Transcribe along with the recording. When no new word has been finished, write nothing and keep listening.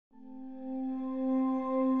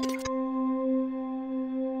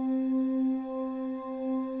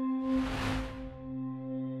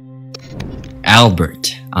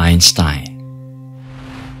Albert Einstein.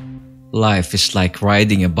 Life is like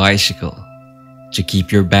riding a bicycle. To keep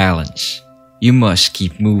your balance, you must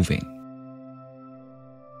keep moving.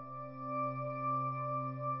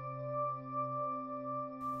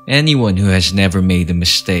 Anyone who has never made a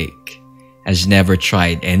mistake has never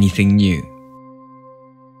tried anything new.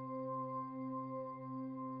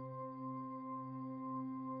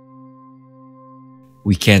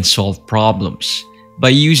 We can't solve problems by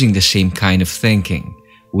using the same kind of thinking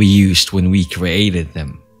we used when we created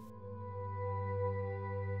them.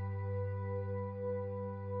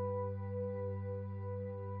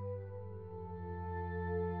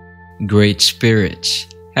 Great spirits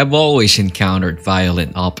have always encountered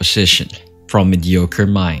violent opposition from mediocre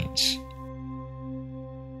minds.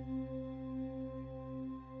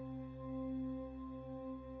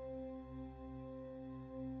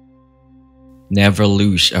 Never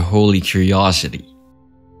lose a holy curiosity.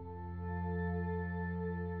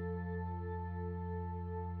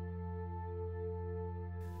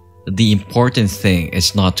 The important thing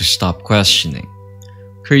is not to stop questioning.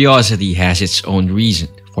 Curiosity has its own reason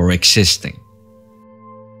for existing.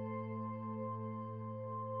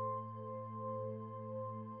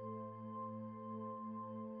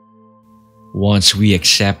 Once we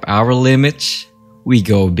accept our limits, we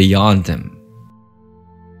go beyond them.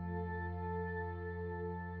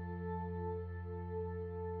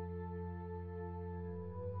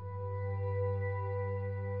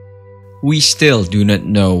 We still do not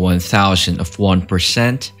know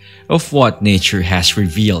 1,000% of what nature has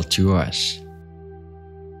revealed to us.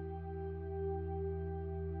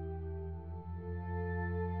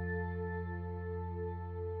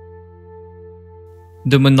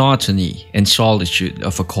 The monotony and solitude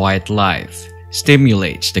of a quiet life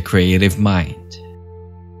stimulates the creative mind.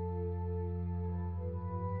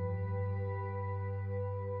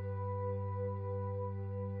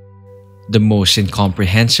 The most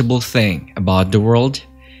incomprehensible thing about the world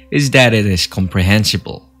is that it is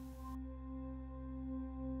comprehensible.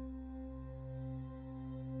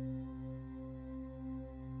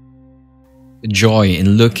 Joy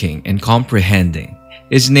in looking and comprehending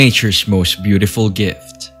is nature's most beautiful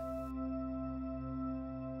gift.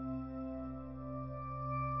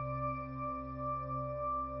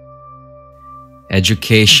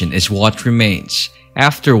 Education is what remains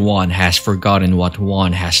after one has forgotten what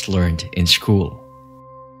one has learned in school.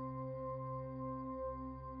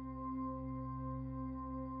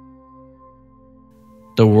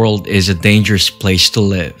 The world is a dangerous place to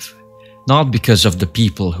live, not because of the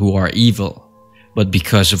people who are evil, but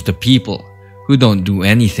because of the people who don't do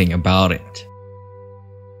anything about it.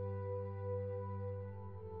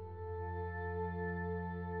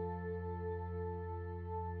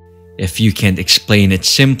 If you can't explain it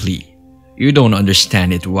simply, you don't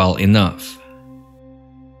understand it well enough.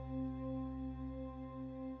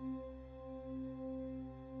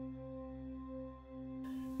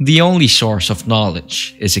 The only source of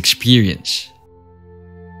knowledge is experience.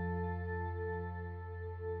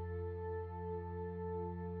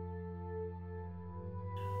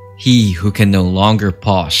 He who can no longer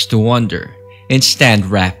pause to wonder and stand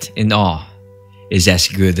wrapped in awe is as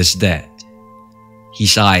good as dead.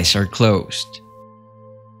 His eyes are closed.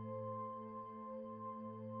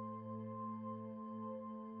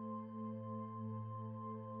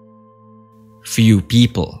 Few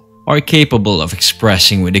people are capable of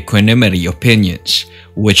expressing with equanimity opinions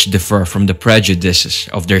which differ from the prejudices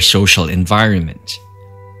of their social environment.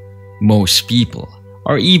 Most people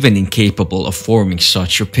are even incapable of forming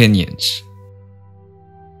such opinions.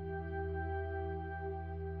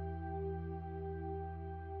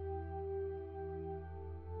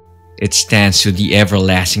 It stands to the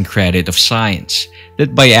everlasting credit of science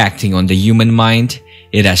that by acting on the human mind,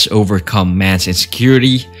 it has overcome man's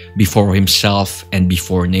insecurity before himself and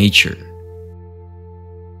before nature.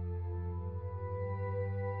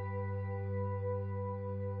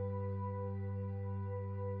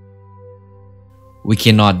 We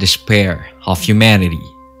cannot despair of humanity,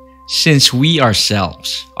 since we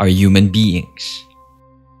ourselves are human beings.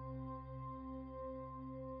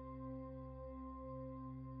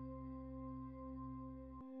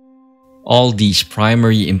 All these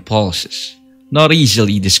primary impulses, not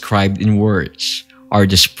easily described in words, are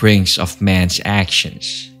the springs of man's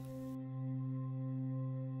actions.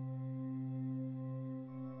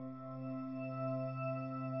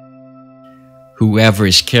 Whoever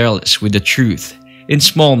is careless with the truth in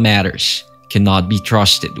small matters cannot be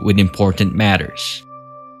trusted with important matters.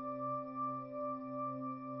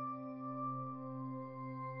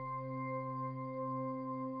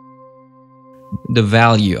 The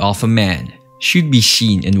value of a man should be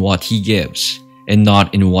seen in what he gives and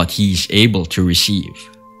not in what he is able to receive.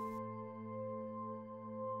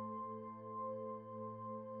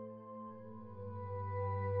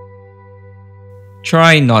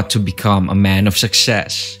 Try not to become a man of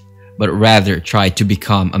success, but rather try to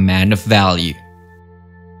become a man of value.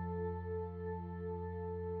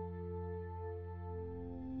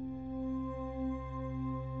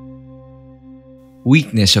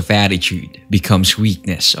 Weakness of attitude becomes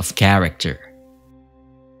weakness of character.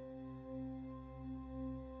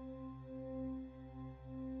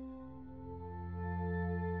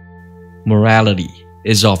 Morality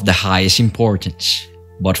is of the highest importance,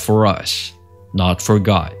 but for us, not for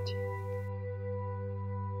God.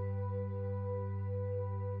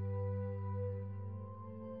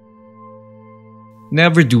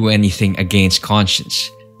 Never do anything against conscience,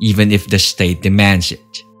 even if the state demands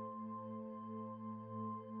it.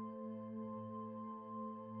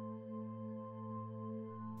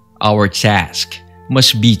 Our task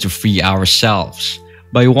must be to free ourselves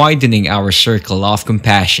by widening our circle of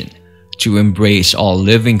compassion to embrace all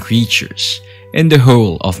living creatures and the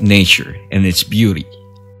whole of nature and its beauty.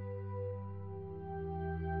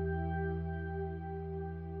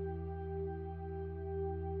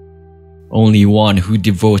 Only one who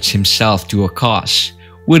devotes himself to a cause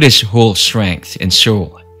with his whole strength and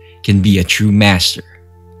soul can be a true master.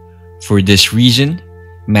 For this reason,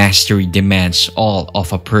 mastery demands all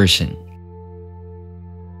of a person.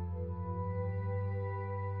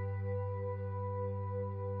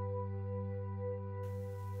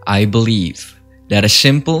 I believe that a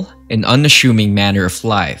simple and unassuming manner of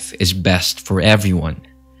life is best for everyone,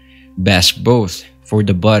 best both for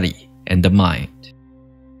the body and the mind.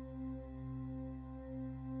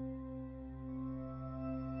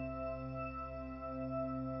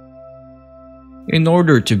 In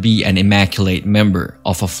order to be an immaculate member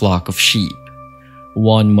of a flock of sheep,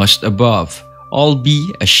 one must above all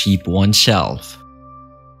be a sheep oneself.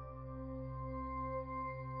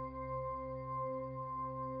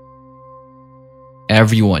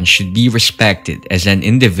 Everyone should be respected as an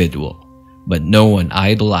individual, but no one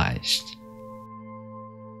idolized.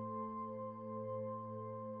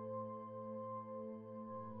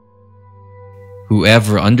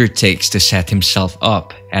 Whoever undertakes to set himself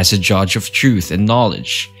up as a judge of truth and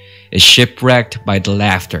knowledge is shipwrecked by the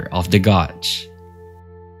laughter of the gods.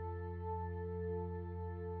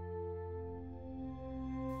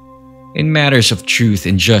 In matters of truth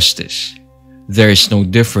and justice, there is no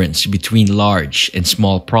difference between large and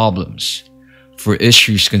small problems, for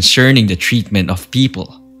issues concerning the treatment of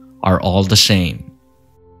people are all the same.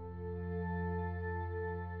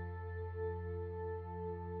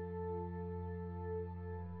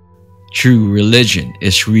 True religion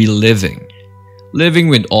is real living, living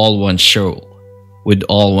with all one's soul, with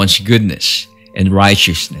all one's goodness and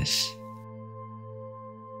righteousness.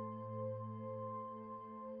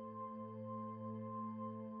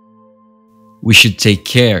 We should take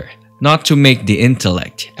care not to make the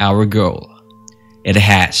intellect our goal. It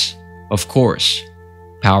has, of course,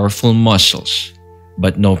 powerful muscles,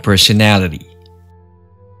 but no personality.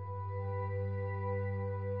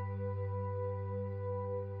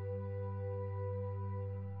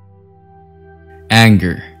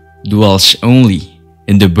 Anger dwells only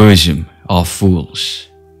in the bosom of fools.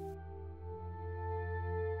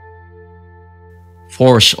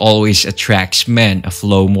 Force always attracts men of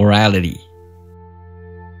low morality.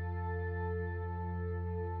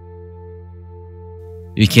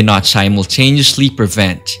 You cannot simultaneously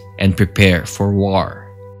prevent and prepare for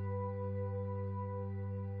war.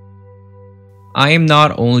 I am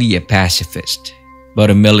not only a pacifist, but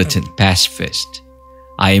a militant pacifist.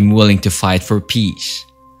 I am willing to fight for peace.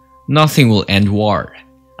 Nothing will end war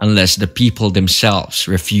unless the people themselves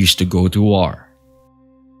refuse to go to war.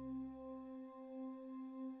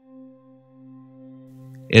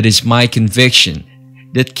 It is my conviction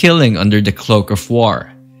that killing under the cloak of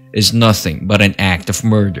war is nothing but an act of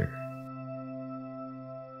murder.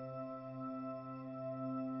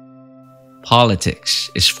 Politics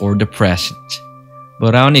is for the present,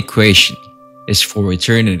 but an equation is for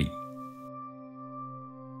eternity.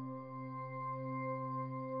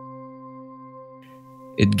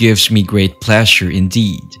 It gives me great pleasure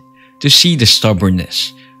indeed to see the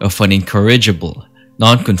stubbornness of an incorrigible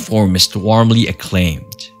nonconformist warmly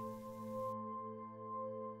acclaimed.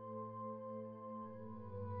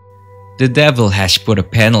 The devil has put a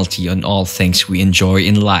penalty on all things we enjoy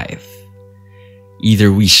in life.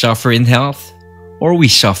 Either we suffer in health, or we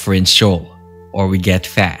suffer in soul, or we get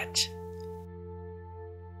fat.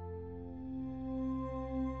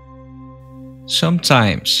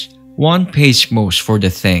 Sometimes, one pays most for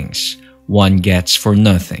the things one gets for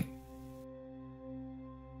nothing.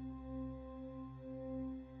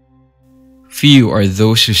 Few are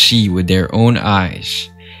those who see with their own eyes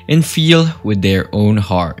and feel with their own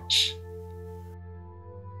hearts.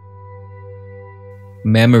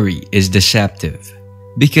 Memory is deceptive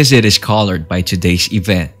because it is colored by today's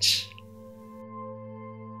events.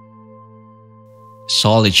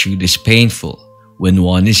 Solitude is painful when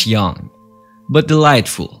one is young, but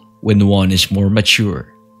delightful when one is more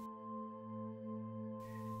mature.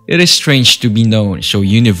 It is strange to be known so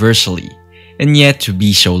universally and yet to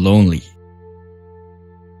be so lonely.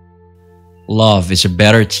 Love is a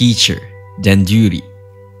better teacher than duty.